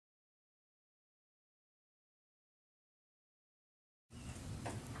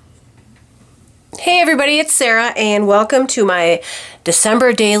Hey everybody, it's Sarah and welcome to my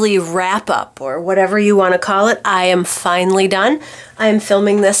December daily wrap-up, or whatever you want to call it. I am finally done. I am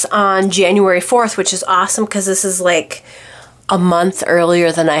filming this on January 4th, which is awesome because this is like a month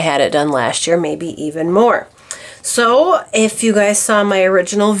earlier than I had it done last year, maybe even more. So if you guys saw my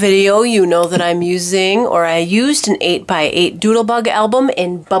original video, you know that I'm using, or I used, an 8x8 Doodlebug album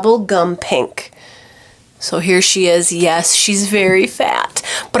in bubblegum pink. So here she is. Yes, she's very fat,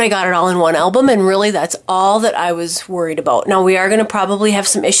 but I got it all in one album, and really that's all that I was worried about. Now we are going to probably have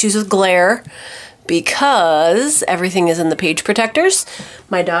some issues with glare because everything is in the page protectors.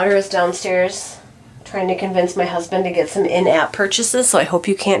 My daughter is downstairs trying to convince my husband to get some in-app purchases, so I hope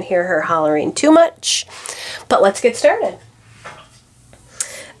you can't hear her hollering too much. But let's get started.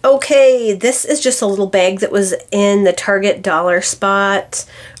 Okay, this is just a little bag that was in the Target dollar spot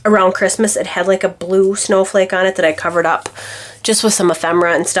around Christmas. It had like a blue snowflake on it that I covered up just with some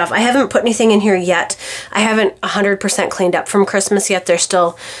ephemera and stuff. I haven't put anything in here yet. I haven't 100% cleaned up from Christmas yet. There's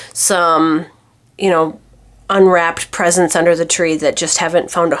still some, unwrapped presents under the tree that just haven't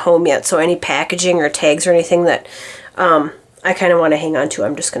found a home yet. So any packaging or tags or anything that I kind of want to hang on to,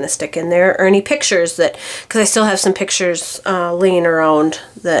 I'm just going to stick in there. Or any pictures that, because I still have some pictures laying around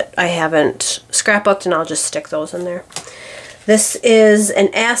that I haven't scrapbooked, and I'll just stick those in there. This is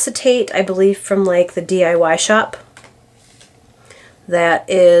an acetate, I believe, from like the DIY shop. That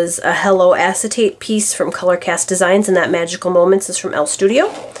is a Hello Acetate piece from Colorcast Designs, and that Magical Moments is from Elle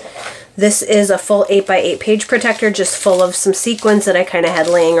Studio. This is a full 8x8 page protector, just full of some sequins that I kind of had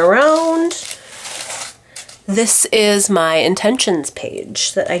laying around. This is my intentions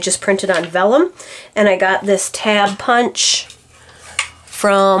page that I just printed on vellum, and I got this tab punch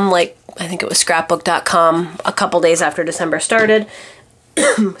from, I think it was scrapbook.com a couple days after December started.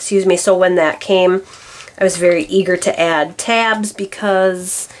 Excuse me. So when that came, I was very eager to add tabs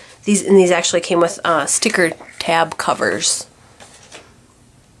because these actually came with sticker tab covers.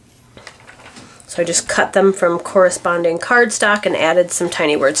 So I just cut them from corresponding cardstock and added some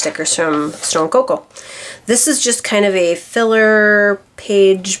tiny word stickers from Stone Cocoa. This is just kind of a filler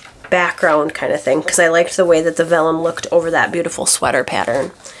page background kind of thing because I liked the way that the vellum looked over that beautiful sweater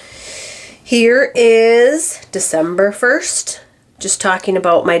pattern. Here is December 1st. Just talking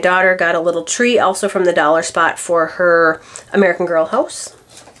about my daughter got a little tree also from the dollar spot for her American Girl house.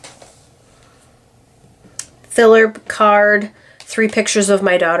 Filler card. 3 pictures of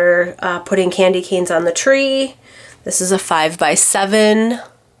my daughter putting candy canes on the tree. This is a 5x7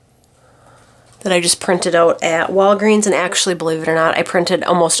 that I just printed out at Walgreens, and actually, believe it or not, I printed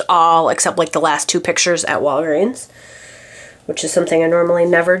almost all except like the last 2 pictures at Walgreens, which is something I normally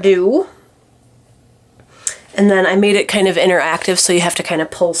never do. And then I made it kind of interactive, so you have to kind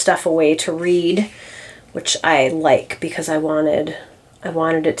of pull stuff away to read, which I like because I wanted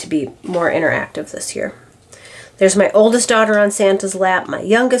it to be more interactive this year. There's my oldest daughter on Santa's lap, my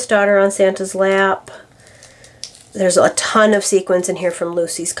youngest daughter on Santa's lap. There's a ton of sequins in here from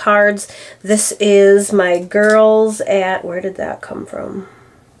Lucy's Cards. This is my girls at, where did that come from?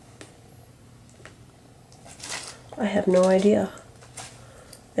 I have no idea.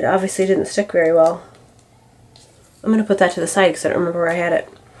 It obviously didn't stick very well. I'm going to put that to the side because I don't remember where I had it.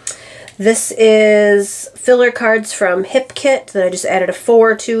 This is filler cards from Hip Kit that I just added a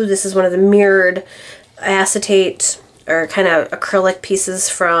 4 to. This is one of the mirrored acetate or kind of acrylic pieces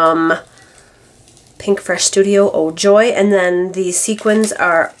from Pink Fresh Studio, Oh Joy. And then the sequins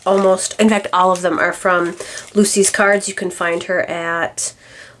are almost, in fact all of them are from Lucy's Cards. You can find her at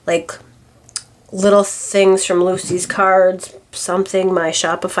like Little Things from Lucy's Cards something, my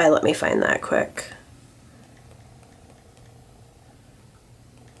Shopify. Let me find that quick.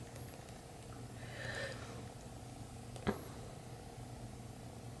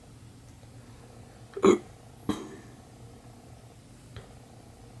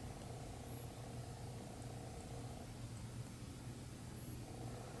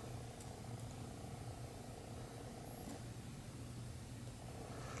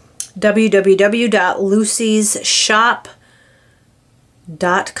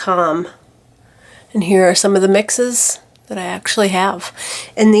 www.lucy'sshop.com. And here are some of the mixes that I actually have.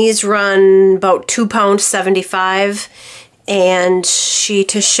 And these run about £2.75, and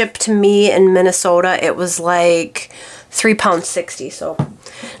to ship to me in Minnesota, it was like £3.60, so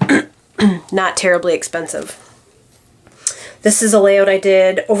not terribly expensive. This is a layout I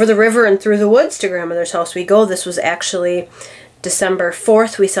did over the river and through the woods to Grandmother's House We Go. This was actually December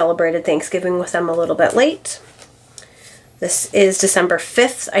 4th. We celebrated Thanksgiving with them a little bit late. This is December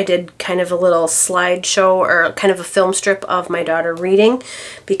 5th. I did kind of a little slideshow or kind of a film strip of my daughter reading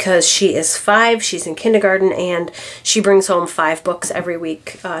because she is 5, she's in kindergarten, and she brings home 5 books every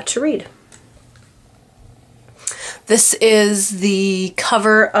week to read. This is the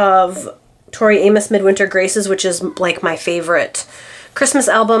cover of Tori Amos Midwinter Graces, which is like my favorite Christmas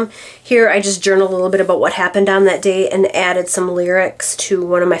album. Here I just journaled a little bit about what happened on that day and added some lyrics to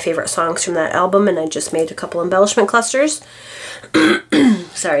one of my favorite songs from that album, and I just made a couple embellishment clusters.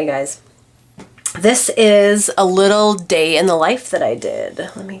 Sorry guys. This is a little day in the life that I did.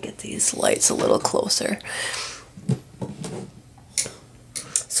 Let me get these lights a little closer.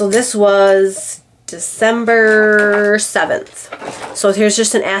 So this was December 7th. So here's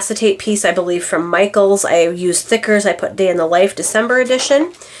just an acetate piece, I believe, from Michaels. I used thickers. I put Day in the Life December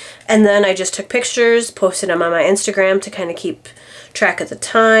edition. And then I just took pictures, posted them on my Instagram to kind of keep track of the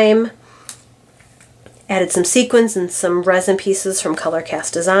time. Added some sequins and some resin pieces from Color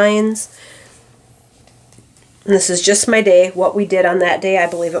Cast Designs. And this is just my day, what we did on that day. I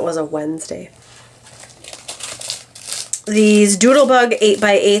believe it was a Wednesday. These Doodlebug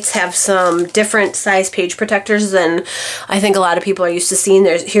 8x8s have some different size page protectors than I think a lot of people are used to seeing.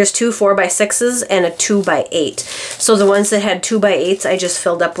 Here's two 4x6s and a 2x8. So the ones that had 2x8s I just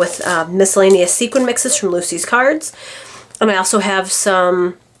filled up with miscellaneous sequin mixes from Lucy's Cards. And I also have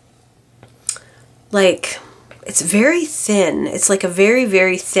some, like, it's very thin. It's like a very,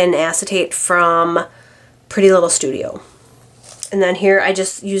 very thin acetate from Pretty Little Studio. And then here I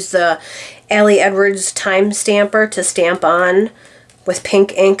just use the Allie Edwards time stamper to stamp on with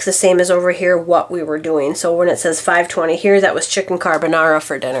pink ink, the same as over here what we were doing. So when it says 5:20 here, that was chicken carbonara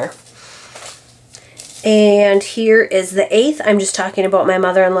for dinner. And here is the 8th. I'm just talking about my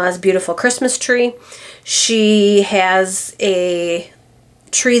mother-in-law's beautiful Christmas tree. She has a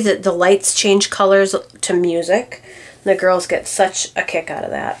tree that the lights change colors to music. The girls get such a kick out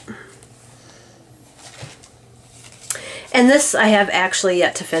of that. And this I have actually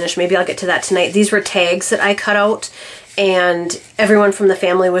yet to finish. Maybe I'll get to that tonight. These were tags that I cut out, and everyone from the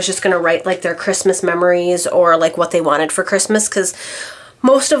family was just going to write like their Christmas memories or like what they wanted for Christmas, because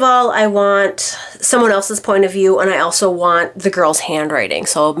most of all I want someone else's point of view, and I also want the girls' handwriting.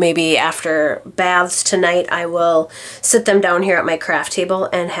 So maybe after baths tonight I will sit them down here at my craft table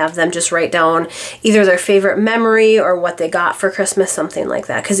and have them just write down either their favorite memory or what they got for Christmas, something like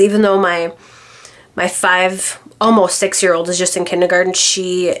that. Because even though my 5, almost 6-year-old is just in kindergarten,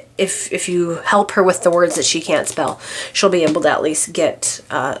 she, if you help her with the words that she can't spell, she'll be able to at least get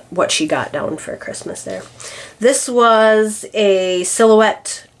what she got down for Christmas there. This was a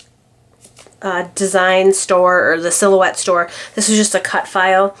Silhouette design store, or the Silhouette store. This was just a cut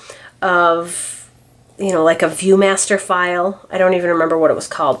file of, you know, like a Viewmaster file. I don't even remember what it was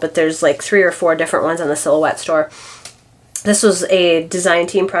called, but there's like 3 or 4 different ones on the Silhouette store. This was a design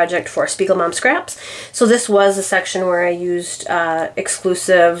team project for Spiegel Mom Scraps. So this was a section where I used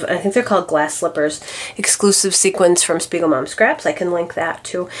exclusive, I think they're called glass slippers, exclusive sequins from Spiegel Mom Scraps. I can link that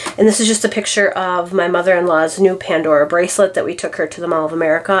too. And this is just a picture of my mother-in-law's new Pandora bracelet that we took her to the Mall of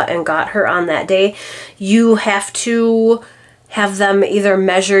America and got her on that day. You have to have them either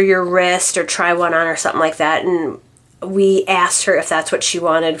measure your wrist or try one on or something like that. And we asked her if that's what she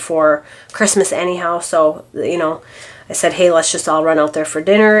wanted for Christmas anyhow. So, you know, I said, hey, let's just all run out there for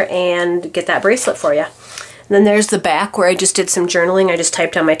dinner and get that bracelet for you. And then there's the back where I just did some journaling. I just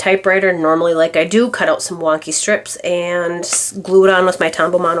typed on my typewriter, normally like I do, cut out some wonky strips and glue it on with my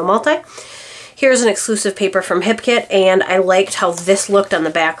Tombow Mono Multi. Here's an exclusive paper from HipKit, and I liked how this looked on the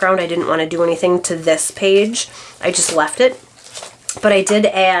background. I didn't want to do anything to this page. I just left it. But I did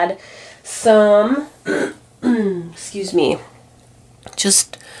add some, excuse me,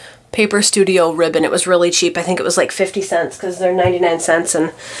 just Paper Studio ribbon. It was really cheap. I think it was like 50 cents because they're 99 cents,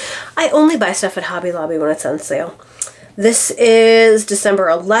 and I only buy stuff at Hobby Lobby when it's on sale. This is December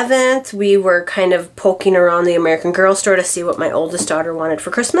 11th. We were kind of poking around the American Girl store to see what my oldest daughter wanted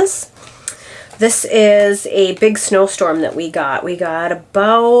for Christmas. This is a big snowstorm that we got. We got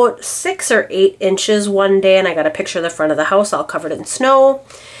about 6 or 8 inches one day, and I got a picture of the front of the house all covered in snow.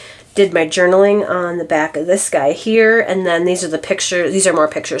 Did my journaling on the back of this guy here, and then these are the pictures. These are more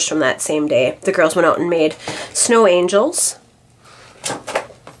pictures from that same day. The girls went out and made snow angels.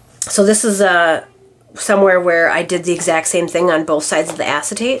 So this is somewhere where I did the exact same thing on both sides of the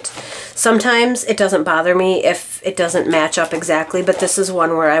acetate. Sometimes it doesn't bother me if it doesn't match up exactly, but this is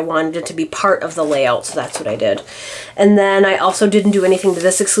one where I wanted it to be part of the layout, so that's what I did. And then I also didn't do anything to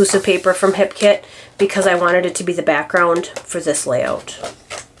this exclusive paper from HipKit because I wanted it to be the background for this layout.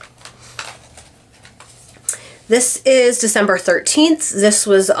 This is December 13th. This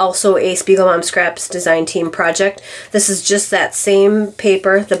was also a Spiegel Mom Scraps design team project. This is just that same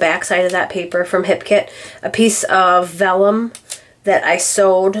paper, the back side of that paper from HipKit, a piece of vellum that I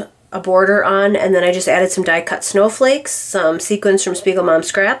sewed a border on, and then I just added some die cut snowflakes, some sequins from Spiegel Mom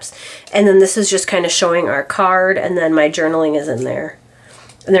Scraps, and then this is just kind of showing our card, and then my journaling is in there.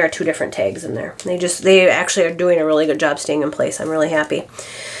 And there are 2 different tags in there. They actually are doing a really good job staying in place. I'm really happy.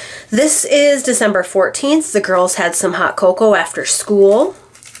 This is December 14th. The girls had some hot cocoa after school.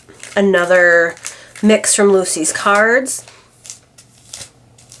 Another mix from Lucy's Cards.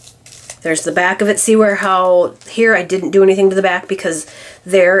 There's the back of it. See how here I didn't do anything to the back because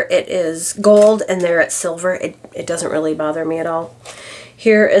there it is gold and there it's silver. It doesn't really bother me at all.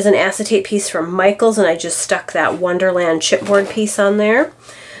 Here is an acetate piece from Michaels, and I just stuck that Wonderland chipboard piece on there.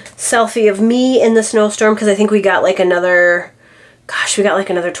 Selfie of me in the snowstorm, because I think we got like another, gosh, we got like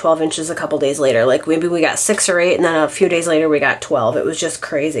another 12 inches a couple days later. Like maybe we got 6 or 8, and then a few days later we got 12. It was just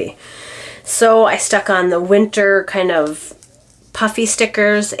crazy. So I stuck on the winter kind of puffy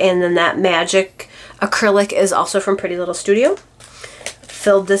stickers, and then that magic acrylic is also from Pretty Little Studio.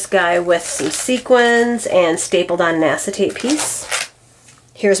 Filled this guy with some sequins and stapled on an acetate piece.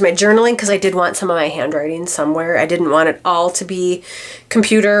 Here's my journaling, because I did want some of my handwriting somewhere. I didn't want it all to be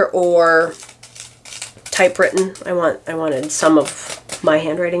computer or typewritten. I wanted some of my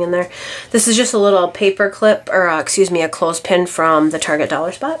handwriting in there. This is just a little paper clip, or excuse me, a clothespin from the Target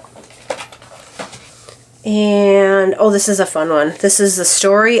Dollar Spot. And, oh, this is a fun one. This is the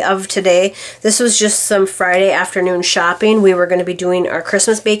story of today. This was just some Friday afternoon shopping. We were going to be doing our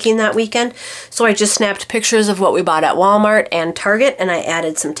Christmas baking that weekend. So I just snapped pictures of what we bought at Walmart and Target, and I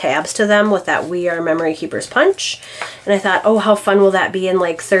added some tabs to them with that We Are Memory Keepers punch. And I thought, oh, how fun will that be in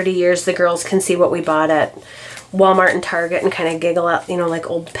like 30 years? The girls can see what we bought at Walmart and Target and kind of giggle at, you know, like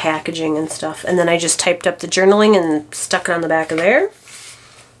old packaging and stuff. And then I just typed up the journaling and stuck it on the back of there.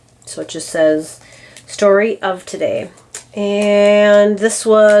 So it just says story of today. And this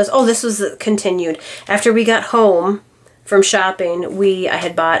was, oh, this was continued. After we got home from shopping, I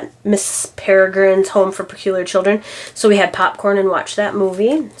had bought Miss Peregrine's Home for Peculiar Children. So we had popcorn and watched that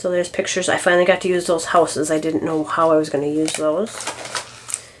movie. So there's pictures. I finally got to use those houses. I didn't know how I was going to use those.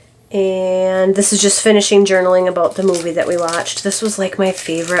 And this is just finishing journaling about the movie that we watched. This was like my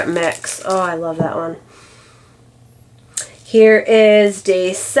favorite mix. Oh, I love that one. Here is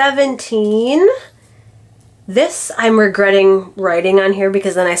day 17. This I'm regretting writing on here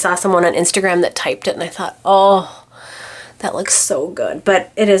because then I saw someone on Instagram that typed it and I thought, oh, that looks so good.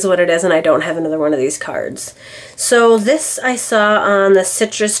 But it is what it is, and I don't have another one of these cards. So this I saw on the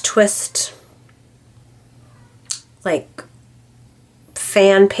Citrus Twist like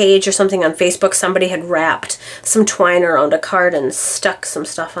fan page or something on Facebook. Somebody had wrapped some twine around a card and stuck some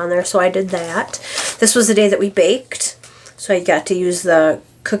stuff on there, so I did that. This was the day that we baked, so I got to use the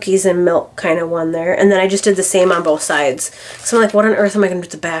cookies and milk kind of one there. And then I just did the same on both sides. So I'm like, what on earth am I going to do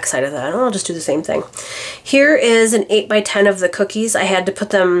with the back side of that? Oh, I'll just do the same thing. Here is an 8x10 of the cookies. I had to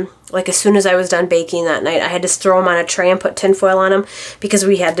put them, like as soon as I was done baking that night, I had to throw them on a tray and put tinfoil on them because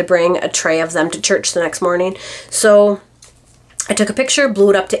we had to bring a tray of them to church the next morning. So I took a picture,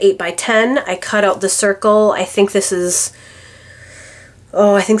 blew it up to 8x10. I cut out the circle. I think this is,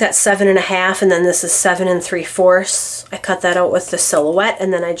 oh, I think that's 7.5, and then this is 7 3/4. I cut that out with the silhouette,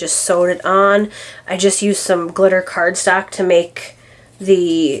 and then I just sewed it on. I just used some glitter cardstock to make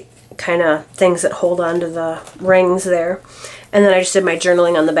the kind of things that hold on to the rings there. And then I just did my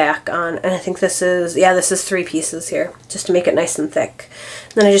journaling on the back on, and I think this is, yeah, this is 3 pieces here, just to make it nice and thick.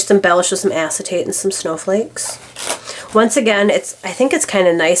 And then I just embellished with some acetate and some snowflakes. Once again, I think it's kind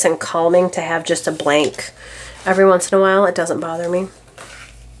of nice and calming to have just a blank every once in a while. It doesn't bother me.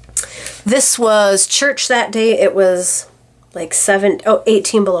 This was church that day. It was like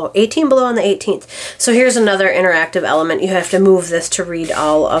 18 below. 18 below on the 18th. So here's another interactive element. You have to move this to read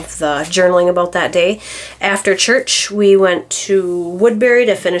all of the journaling about that day. After church, we went to Woodbury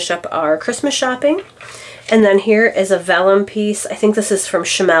to finish up our Christmas shopping. And then here is a vellum piece. I think this is from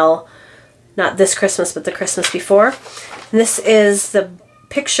Chamel. Not this Christmas, but the Christmas before. And this is the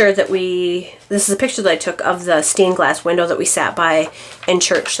picture that this is a picture that I took of the stained glass window that we sat by in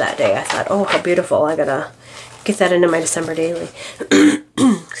church that day. I thought, oh, how beautiful. I gotta get that into my December daily.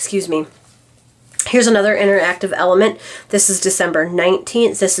 Excuse me. Here's another interactive element. This is December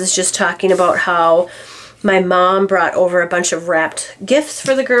 19th. This is just talking about how my mom brought over a bunch of wrapped gifts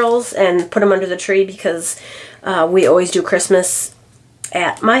for the girls and put them under the tree because we always do Christmas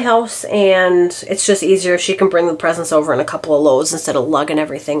at my house, and it's just easier if she can bring the presents over in a couple of loads instead of lugging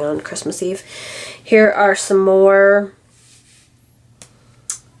everything on Christmas Eve. Here are some more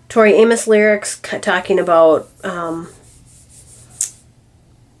Tori Amos lyrics talking about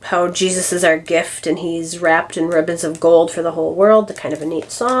how Jesus is our gift and he's wrapped in ribbons of gold for the whole world. Kind of a neat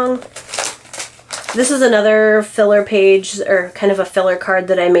song. This is another filler page, or kind of a filler card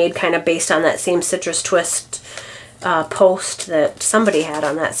that I made kind of based on that same Citrus Twist post that somebody had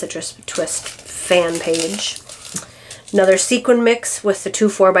on that Citrus Twist fan page. Another sequin mix with the 2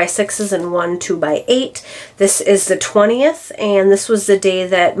 4x6s and 1 2x8. This is the 20th, and this was the day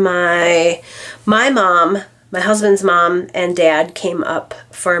that my mom, my husband's mom, and dad came up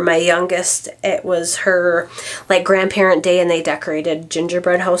for my youngest. It was her like grandparent day, and they decorated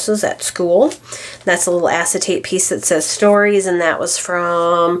gingerbread houses at school. That's a little acetate piece that says stories, and that was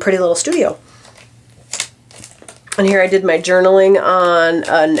from Pretty Little Studio. And here I did my journaling on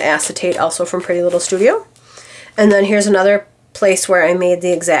an acetate also from Pretty Little Studio. And then here's another place where I made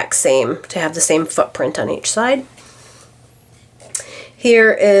the exact same to have the same footprint on each side.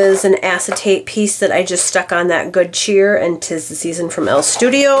 Here is an acetate piece that I just stuck on that Good Cheer and 'Tis the Season from Elle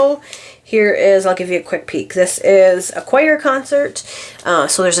Studio. Here is, I'll give you a quick peek. This is a choir concert.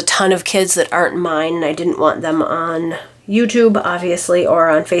 So there's a ton of kids that aren't mine, and I didn't want them on YouTube, obviously, or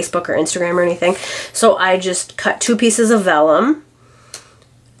on Facebook or Instagram or anything. So I just cut 2 pieces of vellum,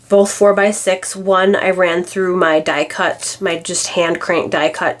 both 4x6. One I ran through my die cut, my just hand crank die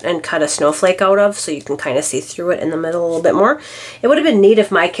cut, and cut a snowflake out of, so you can kind of see through it in the middle a little bit more. It would have been neat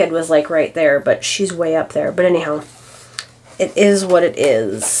if my kid was like right there, but she's way up there. But anyhow, it is what it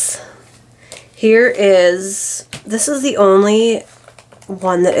is. Here is, this is the only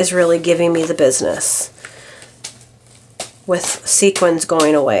one that is really giving me the business with sequins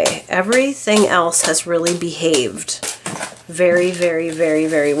going away. Everything else has really behaved very, very, very,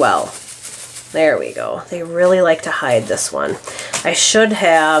 very well. There we go. They really like to hide this one. I should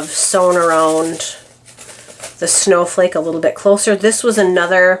have sewn around the snowflake a little bit closer. This was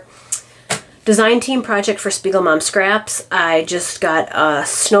another design team project for Spiegel Mom Scraps. I just got a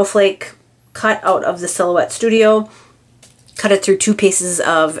snowflake cut out of the Silhouette Studio, cut it through 2 pieces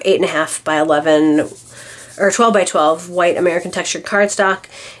of 8.5 by 11 or 12 by 12 white American textured cardstock,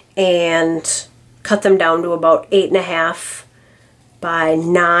 and cut them down to about 8.5 by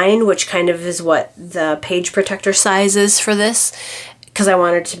 9, which kind of is what the page protector size is for this, because I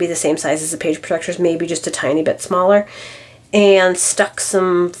wanted it to be the same size as the page protectors, maybe just a tiny bit smaller, and stuck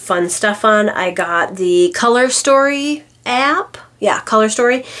some fun stuff on. I got the Color Story app. Yeah, Color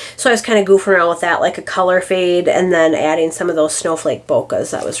Story. So I was kind of goofing around with that, like a color fade, and then adding some of those snowflake bokehs.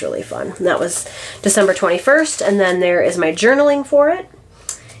 That was really fun. And that was December 21st, and then there is my journaling for it.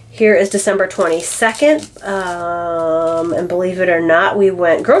 Here is December 22nd, and believe it or not, we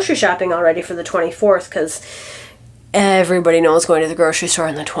went grocery shopping already for the 24th, because everybody knows going to the grocery store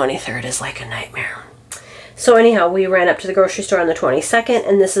on the 23rd is like a nightmare. So anyhow, we ran up to the grocery store on the 22nd,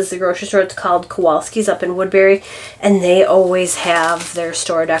 and this is the grocery store. It's called Kowalski's up in Woodbury, and they always have their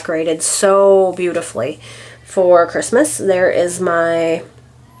store decorated so beautifully for Christmas. There is my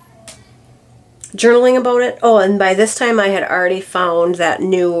journaling about it. Oh, and by this time I had already found that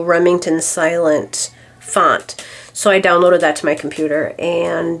new Remington Silent font. So I downloaded that to my computer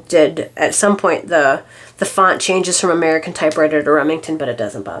and did, at some point, the font changes from American Typewriter to Remington, but it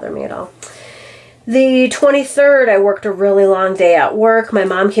doesn't bother me at all. The 23rd, I worked a really long day at work. My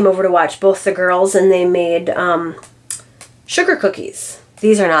mom came over to watch both the girls, and they made sugar cookies.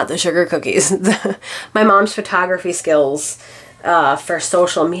 These are not the sugar cookies. My mom's photography skills for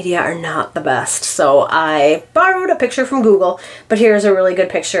social media are not the best, so I borrowed a picture from Google, but here's a really good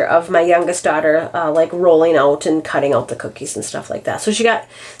picture of my youngest daughter like rolling out and cutting out the cookies and stuff like that. So she got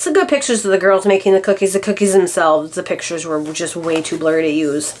some good pictures of the girls making the cookies. The cookies themselves, the pictures were just way too blurry to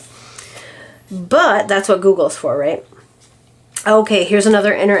use. But that's what Google's for, right? Okay, here's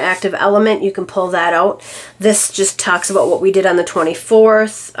another interactive element. You can pull that out. This just talks about what we did on the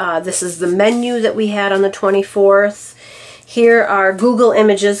 24th. This is the menu that we had on the 24th. Here are Google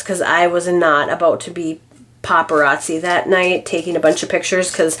images, because I was not about to be paparazzi that night taking a bunch of pictures,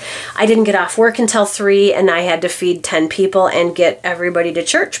 because I didn't get off work until 3, and I had to feed 10 people and get everybody to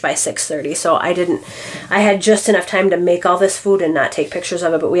church by 6:30. So I had just enough time to make all this food and not take pictures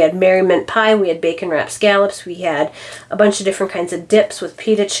of it. But we had Merry Mint pie, we had bacon wrapped scallops, we had a bunch of different kinds of dips with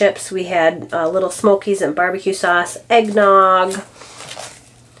pita chips, we had little smokies and barbecue sauce, eggnog.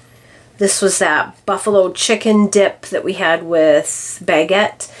 This was that buffalo chicken dip that we had with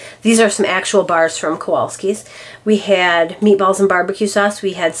baguette. These are some actual bars from Kowalski's. We had meatballs and barbecue sauce.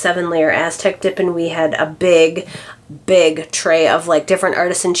 We had 7-layer Aztec dip, and we had a big tray of like different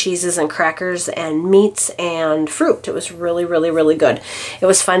artisan cheeses and crackers and meats and fruit. It was really, really, really good. It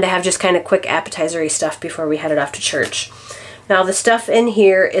was fun to have just kind of quick appetizer-y stuff before we headed off to church. Now the stuff in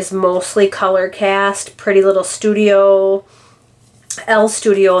here is mostly color cast, Pretty Little Studio. Elle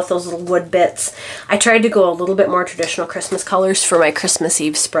Studio with those little wood bits. I tried to go a little bit more traditional Christmas colors for my Christmas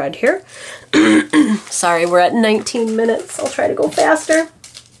Eve spread here. Sorry, we're at 19 minutes. I'll try to go faster.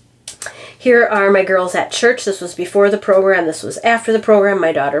 Here are my girls at church. This was before the program. This was after the program.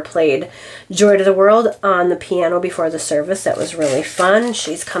 My daughter played Joy to the World on the piano before the service. That was really fun.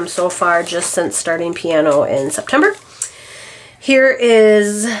 She's come so far just since starting piano in September. Here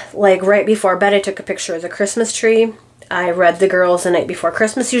is, like, right before bed, I took a picture of the Christmas tree. I read the girls the night before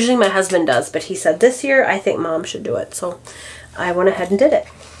Christmas. Usually my husband does, but he said this year I think Mom should do it. So I went ahead and did it.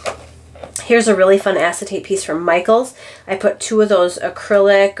 Here's a really fun acetate piece from Michaels. I put 2 of those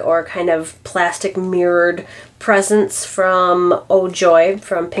acrylic or kind of plastic mirrored presents from Oh Joy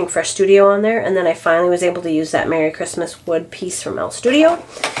from Pink Fresh Studio on there. And then I finally was able to use that Merry Christmas wood piece from Elle Studio.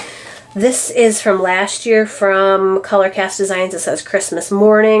 This is from last year from Colorcast Designs. It says Christmas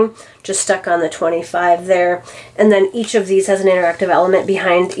Morning, just stuck on the 25 there. And then each of these has an interactive element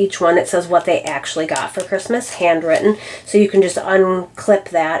behind each one. It says what they actually got for Christmas, handwritten. So you can just unclip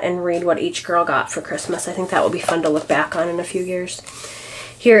that and read what each girl got for Christmas. I think that will be fun to look back on in a few years.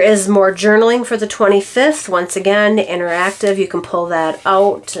 Here is more journaling for the 25th. Once again, interactive. You can pull that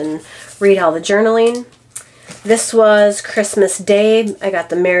out and read all the journaling. This was Christmas Day. I got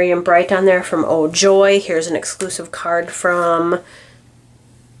the Merry and Bright on there from Oh Joy. Here's an exclusive card from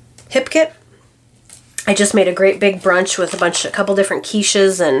HipKit. I just made a great big brunch with a couple different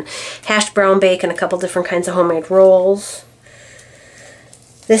quiches and hashed brown bacon, a couple different kinds of homemade rolls.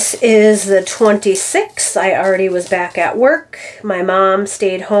 This is the 26th. I already was back at work. My mom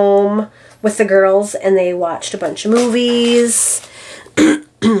stayed home with the girls and they watched a bunch of movies.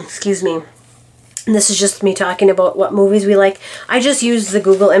 Excuse me. And this is just me talking about what movies we like. I just used the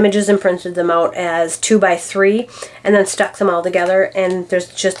Google images and printed them out as 2x3 and then stuck them all together. And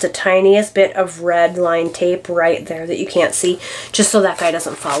there's just the tiniest bit of red line tape right there that you can't see, just so that guy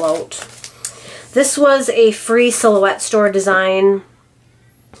doesn't fall out. This was a free Silhouette Store design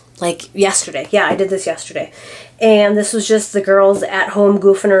like yesterday. Yeah, I did this yesterday. And this was just the girls at home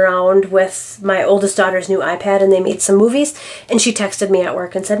goofing around with my oldest daughter's new iPad, and they made some movies. And she texted me at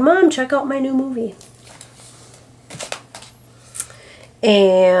work and said, Mom, check out my new movie.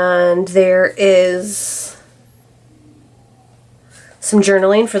 And there is some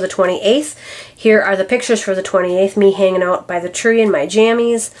journaling for the 28th. Here are the pictures for the 28th, me hanging out by the tree in my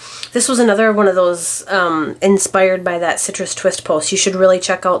jammies. This was another one of those inspired by that Citrus Twist post. You should really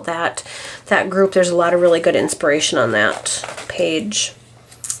check out that group. There's a lot of really good inspiration on that page.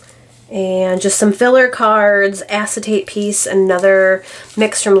 And just some filler cards, acetate piece, another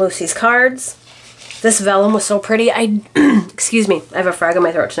mix from Lucy's Cards. This vellum was so pretty. Excuse me, I have a frog in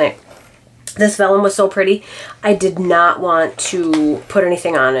my throat tonight. This vellum was so pretty, I did not want to put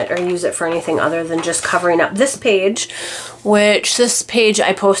anything on it or use it for anything other than just covering up this page, which this page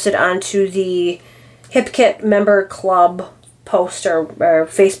I posted onto the HipKit member club post or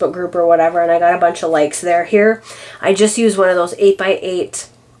Facebook group or whatever, and I got a bunch of likes there. Here, I just used one of those 8x8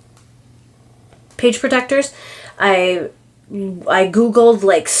 page protectors. I Googled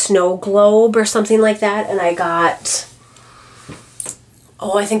like snow globe or something like that, and I got...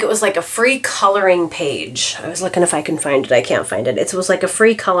 oh, I think it was like a free coloring page. I was looking if I can find it. I can't find it. It was like a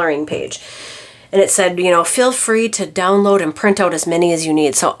free coloring page. And it said, you know, feel free to download and print out as many as you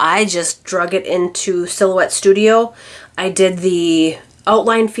need. So I just drug it into Silhouette Studio. I did the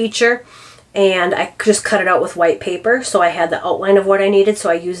outline feature and I just cut it out with white paper. So I had the outline of what I needed. So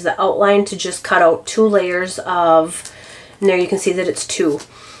I used the outline to just cut out 2 layers of, and there you can see that it's 2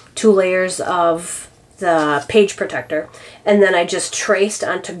 layers of the page protector, and then I just traced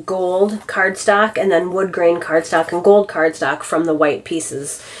onto gold cardstock and then wood grain cardstock and gold cardstock from the white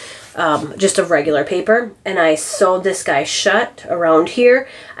pieces just of regular paper, and I sewed this guy shut around here.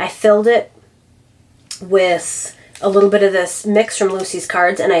 I filled it with a little bit of this mix from Lucy's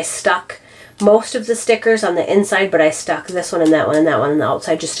Cards, and I stuck most of the stickers on the inside, but I stuck this one and that one and that one on the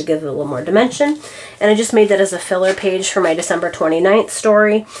outside just to give it a little more dimension. And I just made that as a filler page for my December 29th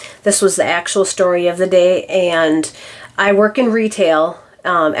story. This was the actual story of the day, and I work in retail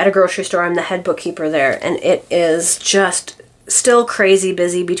at a grocery store. I'm the head bookkeeper there, and it is just still crazy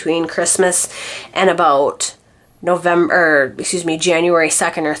busy between Christmas and about January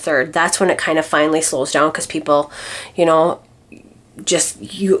 2nd or 3rd. That's when it kind of finally slows down because people, you know, just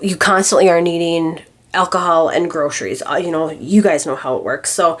you constantly are needing alcohol and groceries. You know, you guys know how it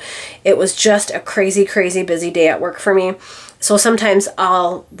works. So it was just a crazy busy day at work for me. So sometimes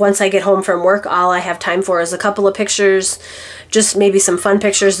once I get home from work, all I have time for is a couple of pictures, just maybe some fun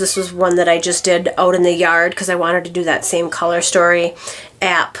pictures. This was one that I just did out in the yard because I wanted to do that same color story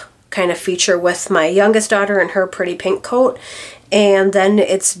app kind of feature with my youngest daughter and her pretty pink coat. And then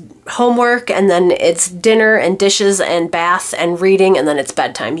it's homework, and then it's dinner and dishes and bath and reading, and then it's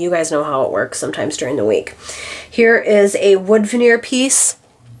bedtime. You guys know how it works sometimes during the week. Here is a wood veneer piece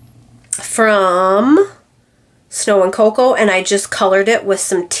from Snow and Cocoa, and I just colored it with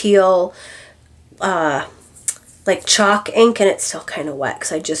some teal like chalk ink, and it's still kind of wet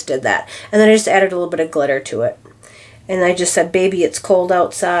because I just did that. And then I just added a little bit of glitter to it. And I just said, baby, it's cold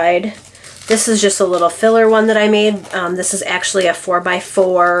outside. This is just a little filler one that I made. This is actually a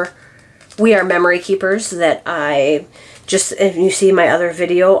 4x4 We Are Memory Keepers that I just, if you see my other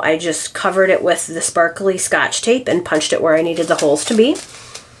video, I just covered it with the sparkly Scotch tape and punched it where I needed the holes to be.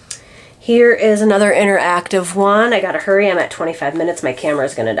 Here is another interactive one. I gotta hurry, I'm at 25 minutes, my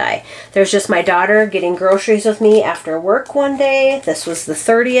camera's gonna die. There's just my daughter getting groceries with me after work one day. This was the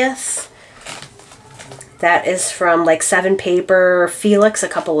 30th. That is from like 7 Paper Felix a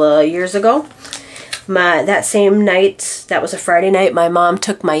couple of years ago. That same night, that was a Friday night, my mom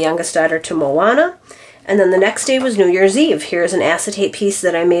took my youngest daughter to Moana. And then the next day was New Year's Eve. Here's an acetate piece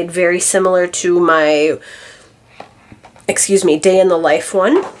that I made very similar to my, Day in the Life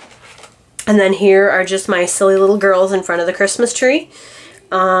one. And then here are just my silly little girls in front of the Christmas tree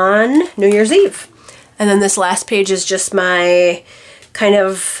on New Year's Eve. And then this last page is just my kind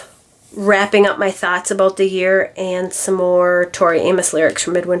of wrapping up my thoughts about the year and some more Tori Amos lyrics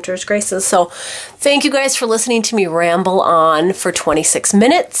from Midwinter's Graces. So thank you guys for listening to me ramble on for 26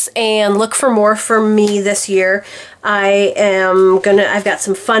 minutes, and look for more from me this year. I've got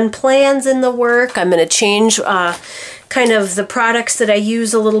some fun plans in the work. I'm gonna change kind of the products that I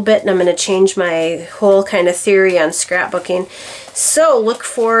use a little bit, and I'm gonna change my whole kind of theory on scrapbooking. So look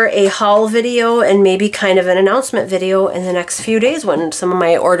for a haul video and maybe kind of an announcement video in the next few days when some of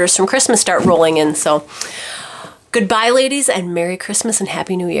my orders from Christmas start rolling in. So goodbye, ladies, and Merry Christmas and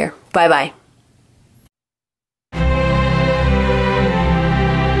Happy New Year. Bye-bye.